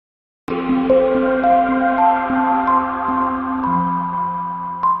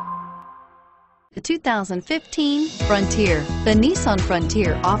2015 Frontier. The Nissan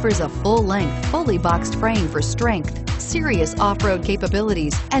Frontier offers a full-length, fully boxed frame for strength, serious off-road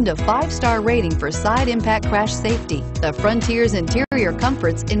capabilities, and a 5-star rating for side impact crash safety. The Frontier's interior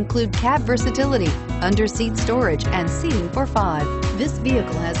comforts include cab versatility, under-seat storage, and seating for 5. This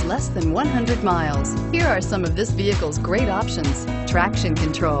vehicle has less than 100 miles. Here are some of this vehicle's great options: traction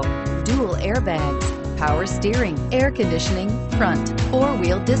control, dual airbags, power steering, air conditioning, front,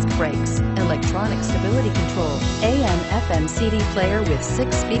 4-wheel disc brakes, electronic stability control, AM/FM CD player with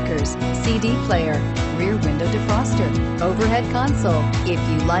 6 speakers, CD player, rear window defroster, overhead console. If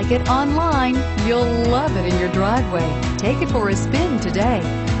you like it online, you'll love it in your driveway. Take it for a spin today.